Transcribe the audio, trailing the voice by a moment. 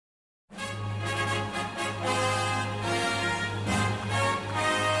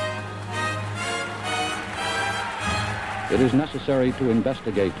It is necessary to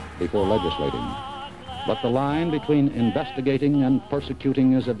investigate before legislating. But the line between investigating and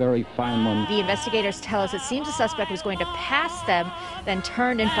persecuting is a very fine one. The investigators tell us it seems the suspect was going to pass them, then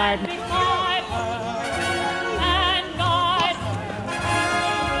turned and fired.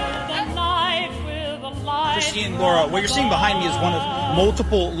 Christine, Laura, what you're seeing behind me is one of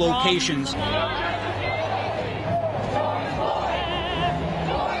multiple locations. I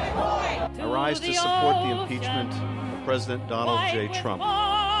rise to support the impeachment of President Donald J. Trump.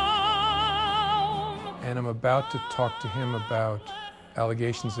 And I'm about to talk to him about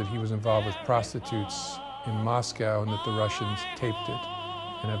allegations that he was involved with prostitutes in Moscow and that the Russians taped it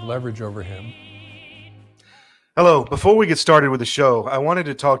and have leverage over him. Hello. Before we get started with the show, I wanted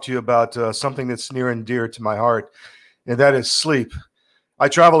to talk to you about something that's near and dear to my heart, and that is sleep. I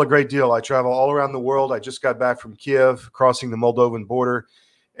travel a great deal. I travel all around the world. I just got back from Kiev, crossing the Moldovan border.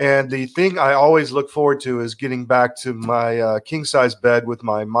 And the thing I always look forward to is getting back to my king-size bed with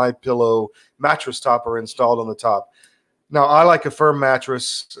my MyPillow mattress topper installed on the top. Now, I like a firm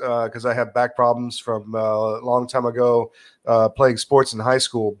mattress because I have back problems from a long time ago playing sports in high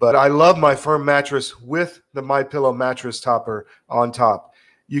school. But I love my firm mattress with the MyPillow mattress topper on top.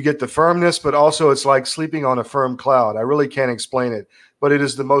 You get the firmness, but also it's like sleeping on a firm cloud. I really can't explain it. But it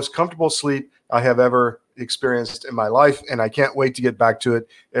is the most comfortable sleep I have ever experienced in my life, and I can't wait to get back to it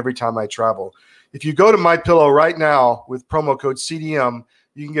every time I travel. If you go to MyPillow right now with promo code CDM,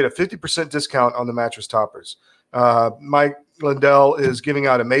 you can get a 50% discount on the mattress toppers. Mike Lindell is giving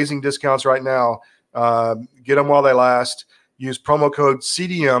out amazing discounts right now. Get them while they last. Use promo code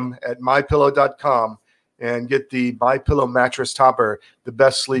CDM at mypillow.com and get the MyPillow mattress topper, the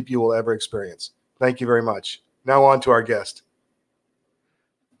best sleep you will ever experience. Thank you very much. Now on to our guest.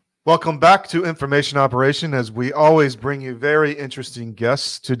 Welcome back to Information Operation, as we always bring you very interesting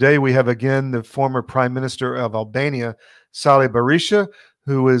guests. Today we have again the former Prime Minister of Albania, Salih Berisha,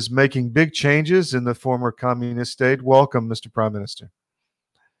 who is making big changes in the former communist state. Welcome, Mr. Prime Minister.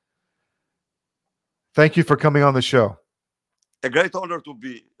 Thank you for coming on the show. A great honor to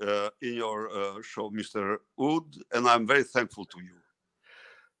be in your show, Mr. Wood, and I'm very thankful to you.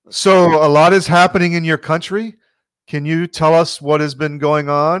 So a lot is happening in your country. Can you tell us what has been going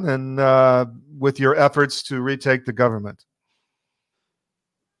on and with your efforts to retake the government?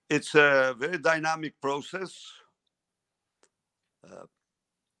 It's a very dynamic process.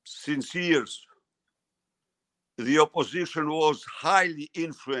 Since years, the opposition was highly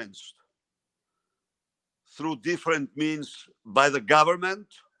influenced through different means by the government.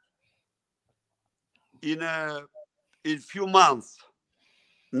 In few months,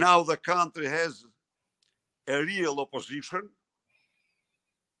 now the country has a real opposition,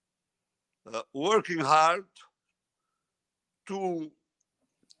 working hard to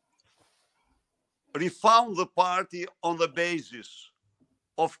refound the party on the basis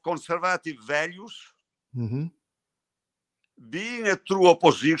of conservative values, being a true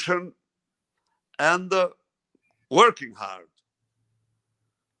opposition, and working hard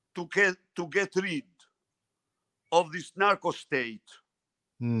to get rid of this narco state.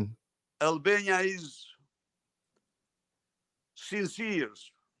 Albania is, since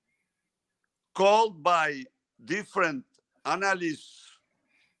years, called by different analysts,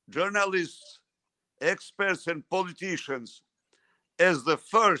 journalists, experts, and politicians as the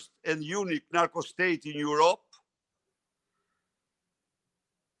first and unique narco state in Europe.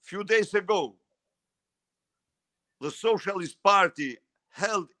 Few days ago, the Socialist Party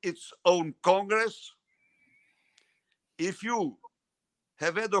held its own Congress. If you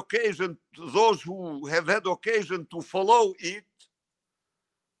have had occasion, those who have had occasion to follow it,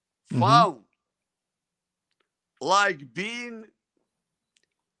 found like being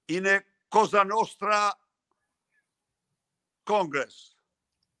in a Cosa Nostra Congress.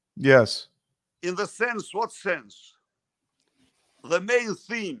 Yes. In the sense, what sense? The main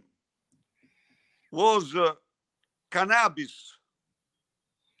theme was cannabis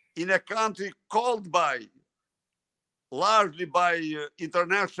in a country called largely by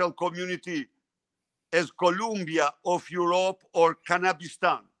international community as Columbia of Europe or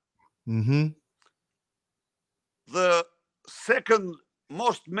Cannabistan. The second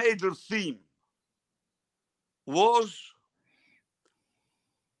most major theme was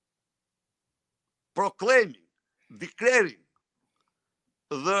declaring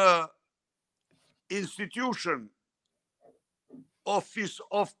the institution office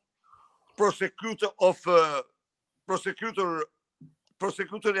of prosecutorial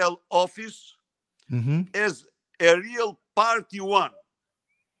office as a real party one.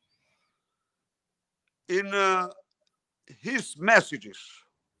 In his messages,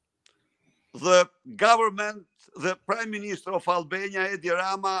 the government the Prime Minister of Albania, Edi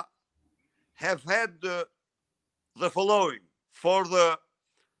Rama, have had the following for the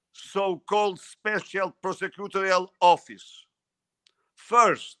so-called Special Prosecutorial Office.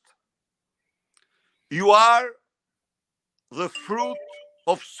 First, you are the fruit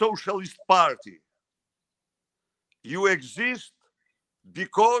of Socialist Party. You exist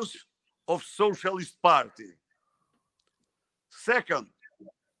because of Socialist Party. Second,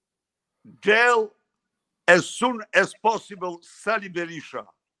 jail as soon as possible Salih Berisha.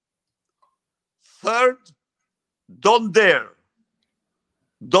 Third, don't dare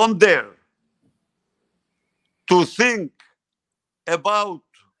to think about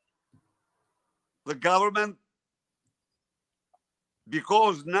the government,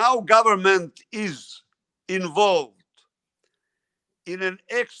 because now government is involved in an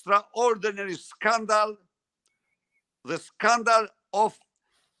extraordinary scandal, the scandal of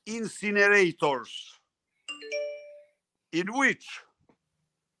incinerators, in which,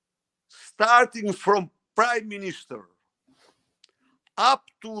 starting from Prime Minister up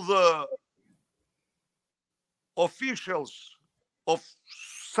to the officials of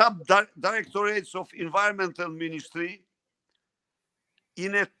sub-directorates of Environmental Ministry,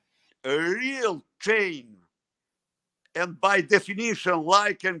 in a real chain, and by definition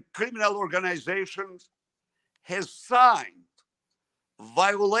like a criminal organization, has signed,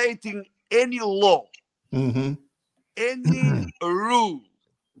 violating any law, any rule,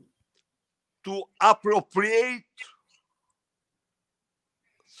 to appropriate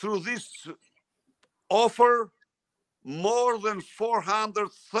through this offer more than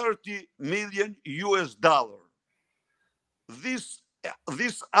 430 million US dollar. This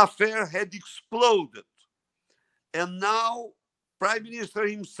affair had exploded, and now Prime Minister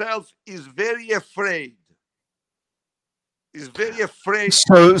himself is very afraid.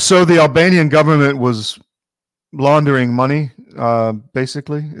 So the Albanian government was laundering money,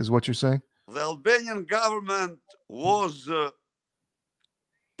 basically, is what you're saying? The Albanian government was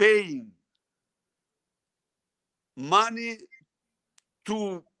paying money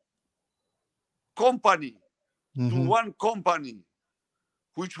to one company,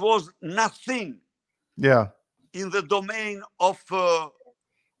 which was nothing in the domain of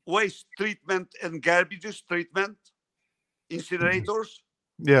waste treatment and garbage treatment, incinerators.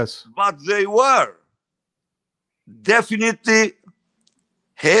 Yes. But they were definitely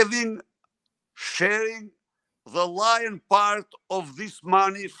sharing the lion part of this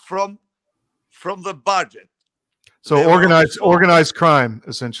money from the budget. So organized crime,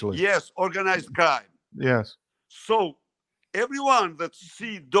 essentially. Yes, organized crime. Yes. So everyone that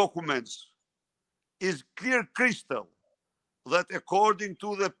see documents is clear crystal that according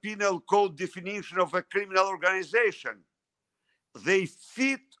to the penal code definition of a criminal organization, they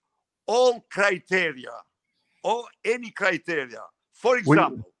fit all criteria or any criteria. For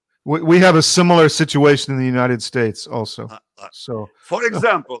example, we have a similar situation in the United States also. For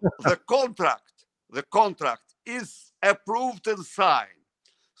example, the contract is approved and signed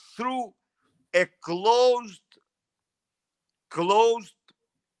through a closed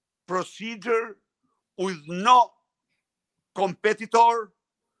procedure with no competitor,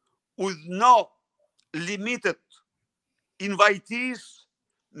 with no limited invitees,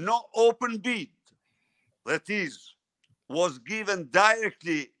 no open bid. That is, was given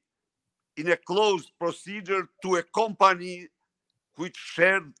directly in a closed procedure to a company which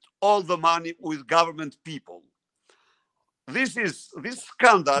shared all the money with government people. This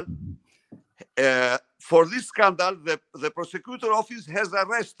scandal, for this scandal, the prosecutor office has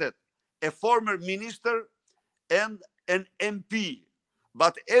arrested a former minister and an MP.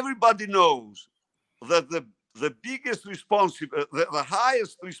 But everybody knows that the biggest responsible, the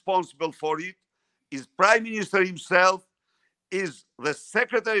highest responsible for it is Prime Minister himself, is the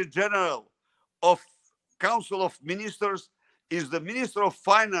Secretary General of Council of Ministers, is the Minister of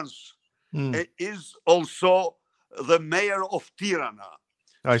Finance, is also the Mayor of Tirana.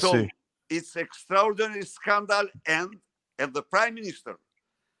 I see. It's extraordinary scandal, and the Prime Minister,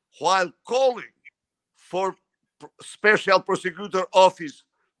 while calling for Special Prosecutor Office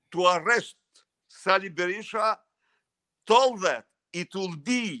to arrest Salih Berisha, told that it will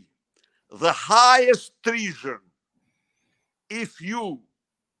be the highest treason if you,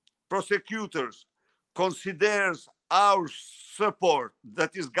 prosecutors, considers our support,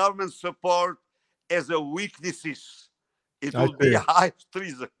 that is government support, as a weaknesses. It will be a high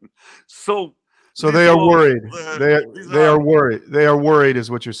treason. So they are worried. They are worried. They are worried, is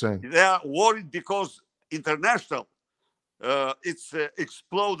what you're saying. They are worried because international, it's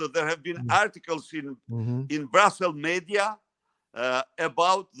exploded. There have been articles in Brussels media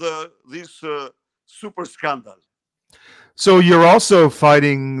about this super scandal. So you're also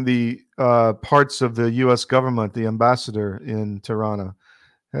fighting the parts of the U.S. government, the ambassador in Tirana.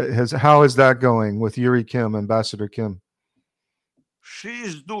 How is that going with Yuri Kim, Ambassador Kim? She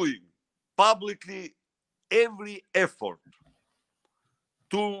is doing publicly every effort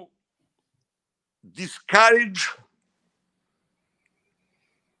to discourage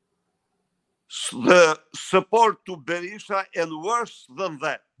the support to Berisha, and worse than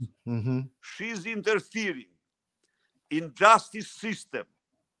that, she's interfering in justice system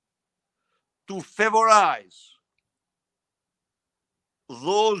to favorize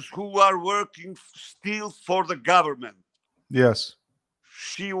those who are working still for the government. Yes.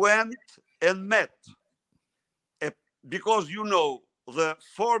 She went and met, because the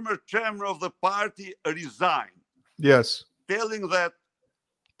former chairman of the party resigned. Yes. Telling that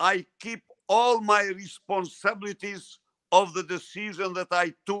I keep all my responsibilities of the decision that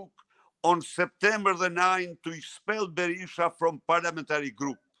I took on September the 9th to expel Berisha from parliamentary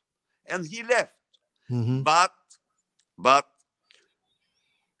group. And he left. But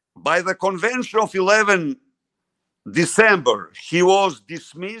by the convention of 11 December, he was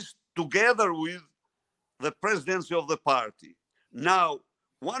dismissed together with the presidency of the party. Now,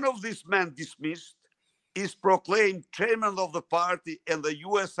 one of these men dismissed is proclaimed chairman of the party, and the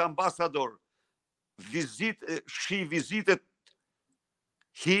U.S. ambassador she visited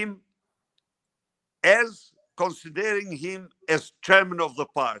him as considering him as chairman of the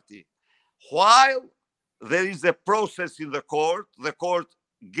party. While there is a process in the court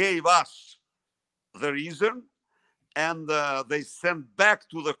gave us the reason, and they sent back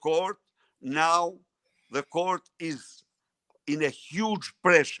to the court. Now the court is in a huge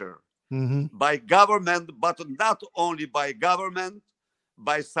pressure by government, but not only by government,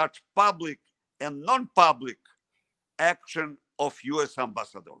 by such public and non-public action of U.S.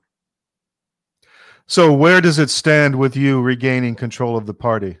 ambassador. So where does it stand with you regaining control of the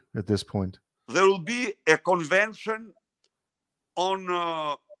party at this point? There will be a convention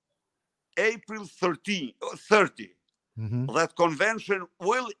on April 30. That convention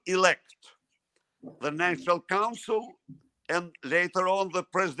will elect the National Council and later on the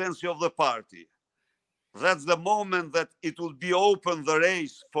presidency of the party. That's the moment that it will be open the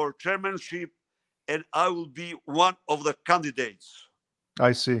race for chairmanship, and I will be one of the candidates.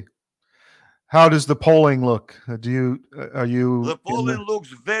 I see. How does the polling look? The polling looks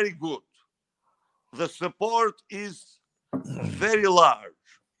very good. The support is very large.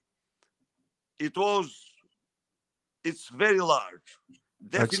 It's very large.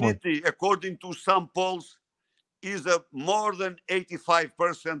 Definitely, excellent. According to some polls, is more than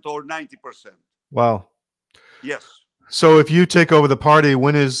 85% or 90%. Wow. Yes. So if you take over the party,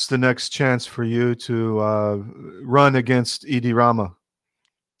 when is the next chance for you to run against Edi Rama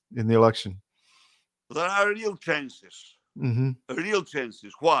in the election? There are real chances. Real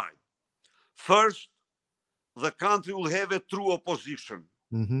chances. Why? First, the country will have a true opposition.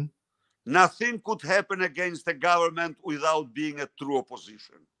 Nothing could happen against the government without being a true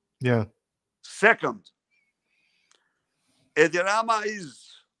opposition. Yeah. Second, Edi Rama is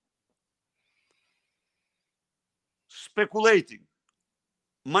speculating,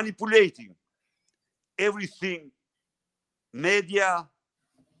 manipulating everything, media,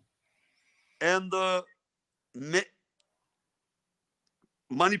 and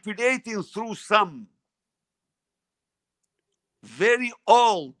manipulating through some very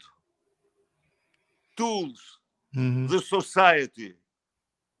old tools, the society.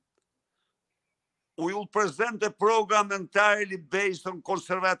 We will present a program entirely based on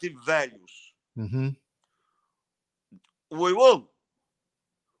conservative values. We will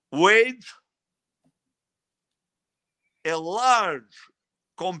wage a large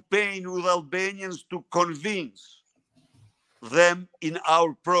campaign with Albanians to convince them in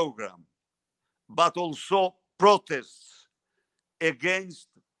our program, but also protests against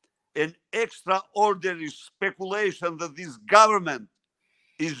an extraordinary speculation that this government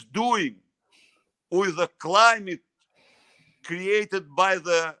is doing with the climate created by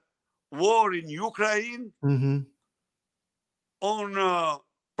the war in Ukraine on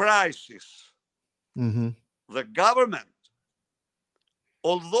prices. The government,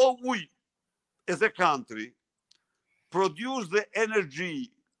 although we as a country produce the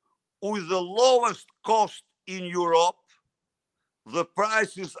energy with the lowest cost in Europe, the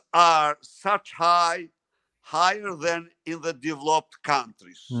prices are such higher than in the developed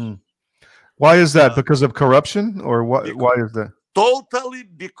countries. Why is that? Because of corruption, or what? Why is that? Totally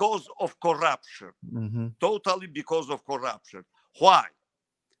because of corruption. Totally because of corruption. Why?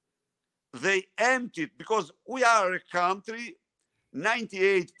 They emptied, because we are a country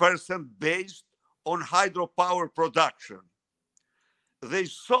 98% based on hydropower production. They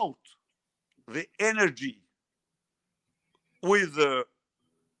sold the energy with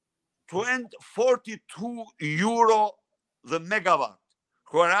 42 euro the megawatt,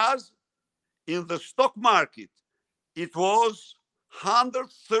 whereas in the stock market it was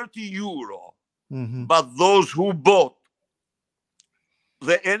 130 euro. But those who bought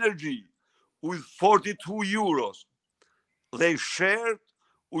the energy with 42 euros, they shared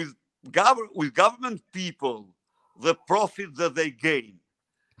with government people the profit that they gained.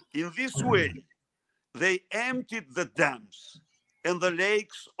 In this way, they emptied the dams and the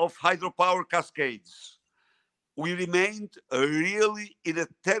lakes of hydropower cascades. We remained really in a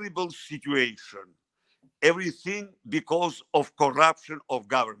terrible situation. Everything because of corruption of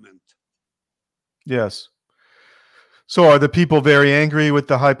government. Yes. So are the people very angry with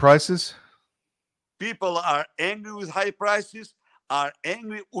the high prices? People are angry with high prices, are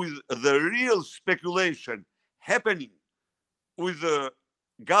angry with the real speculation happening with the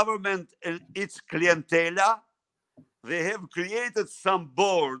government and its clientela. They have created some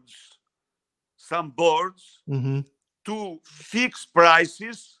boards to fix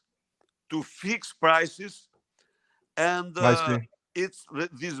prices, and I see. it's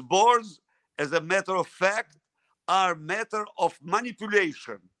these boards, as a matter of fact, are matter of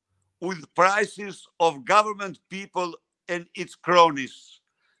manipulation with prices of government people and its cronies.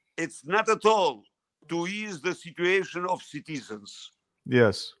 It's not at all to ease the situation of citizens.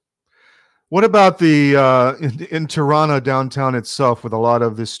 Yes. What about the in Tirana downtown itself, with a lot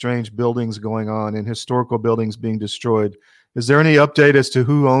of these strange buildings going on and historical buildings being destroyed? Is there any update as to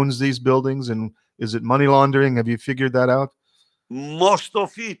who owns these buildings, and is it money laundering? Have you figured that out? Most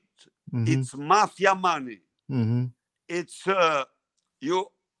of it, it's mafia money. It's that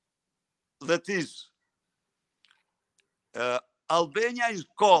is Albania is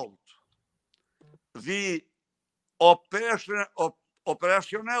called the operational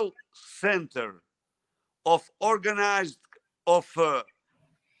center of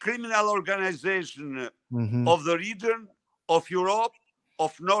criminal organization of the region of Europe,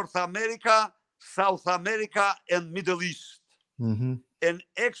 of North America, South America, and Middle East. An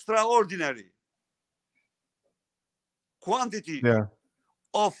extraordinary quantity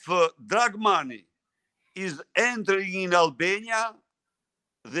of drug money is entering in Albania.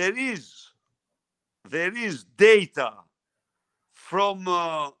 There is data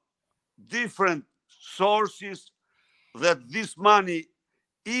from different sources that this money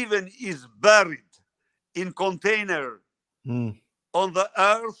even is buried in container on the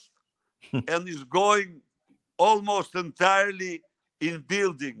earth and is going almost entirely in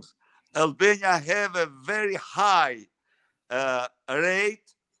buildings. Albania have a very high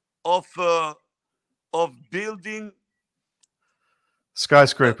rate of building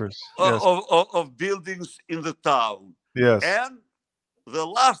skyscrapers, of buildings in the town. Yes. And the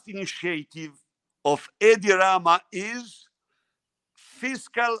last initiative of Edi Rama is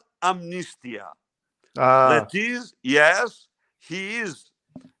fiscal amnestia. That is, yes, he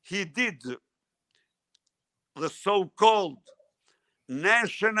did the so-called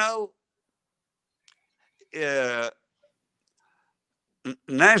national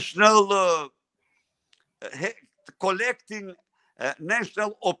collecting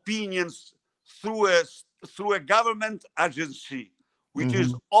national opinions through a government agency, which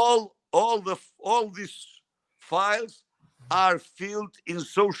is all these files are filled in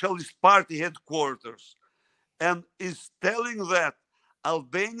Socialist Party headquarters, and is telling that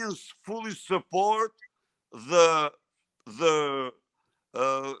Albanians fully support the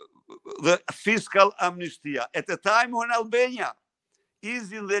fiscal amnestia at a time when Albania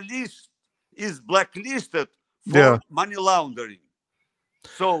is in the list, is blacklisted for money laundering.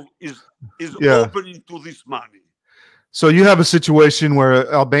 So is opening to this money. So you have a situation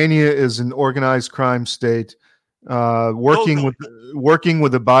where Albania is an organized crime state, working with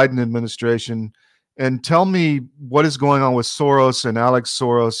the Biden administration. And tell me what is going on with Soros and Alex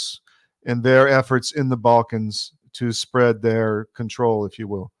Soros and their efforts in the Balkans to spread their control, if you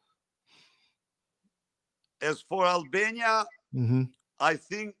will. As for Albania, I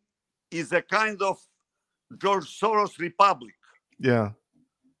think is a kind of George Soros republic. Yeah.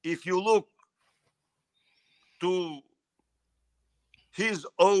 If you look to his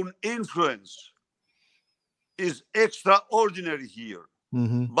own influence, is extraordinary here.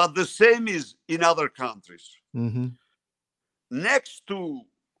 But the same is in other countries. Next to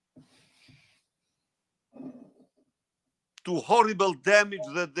horrible damage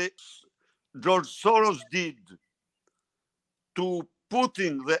that George Soros did to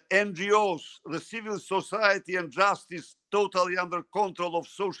putting the NGOs, the civil society and justice totally under control of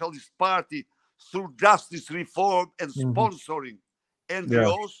Socialist Party through justice reform and sponsoring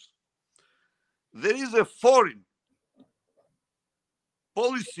NGOs. There is a foreign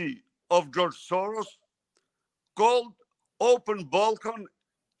policy of George Soros called Open Balkan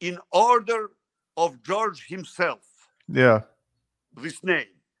in order of George himself. Yeah. This name.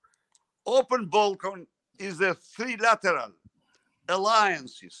 Open Balkan is a trilateral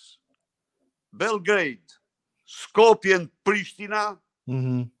alliances, Belgrade, Skopje, and Pristina,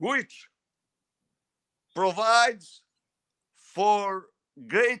 which provides for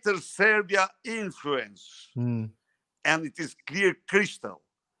greater Serbia influence. And it is clear crystal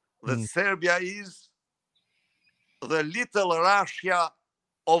that Serbia is the little Russia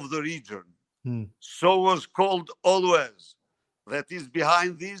of the region. So was called always. That is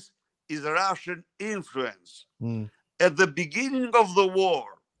behind this is Russian influence. At the beginning of the war,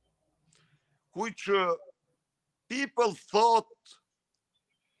 which people thought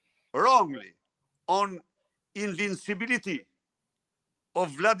wrongly on invincibility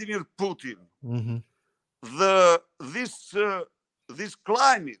of Vladimir Putin, this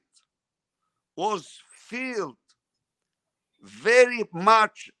climate was felt very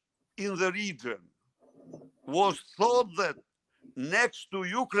much in the region. Was thought that next to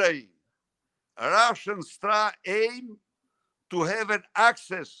Ukraine, Russians aim to have an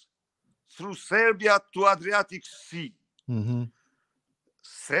access through Serbia to Adriatic Sea.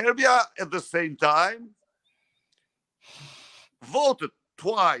 Serbia, at the same time, voted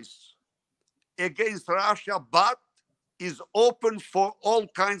twice against Russia, but is open for all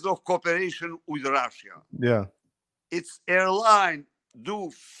kinds of cooperation with Russia. Yeah. Its airline do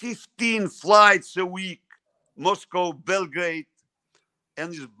 15 flights a week, Moscow, Belgrade,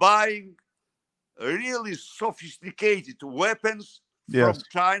 and is buying really sophisticated weapons from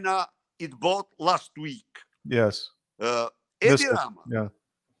China. It bought last week. Yes. Edi Rama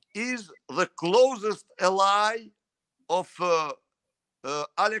is the closest ally of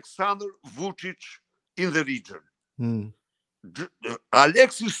Alexander Vucic in the region.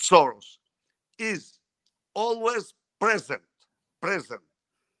 Alexis Soros is always present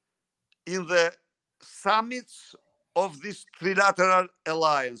in the summits of these trilateral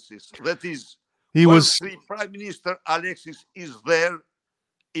alliances. That is, the Prime Minister Alexis is there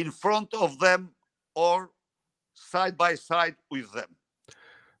in front of them or side by side with them.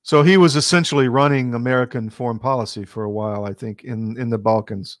 So he was essentially running American foreign policy for a while, I think, in the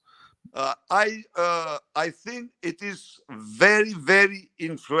Balkans. I think it is very, very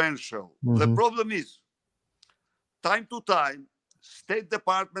influential. The problem is, time to time, State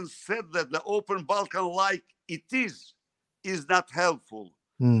Department said that the open Balkan, like it is not helpful.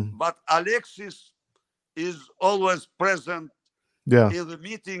 But Alexis is always present in the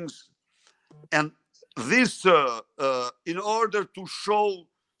meetings, and this in order to show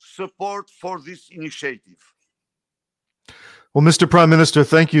support for this initiative. Well, Mr. Prime Minister,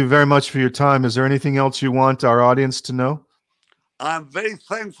 thank you very much for your time. Is there anything else you want our audience to know? I'm very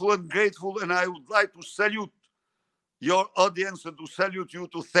thankful and grateful, and I would like to salute your audience and to salute you,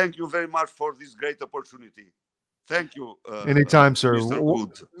 to thank you very much for this great opportunity. Thank you. Anytime, sir.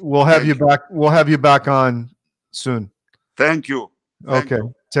 Mr. We'll have you back. We'll have you back on soon. Thank you. Okay.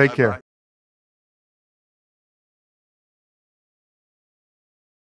 Take care.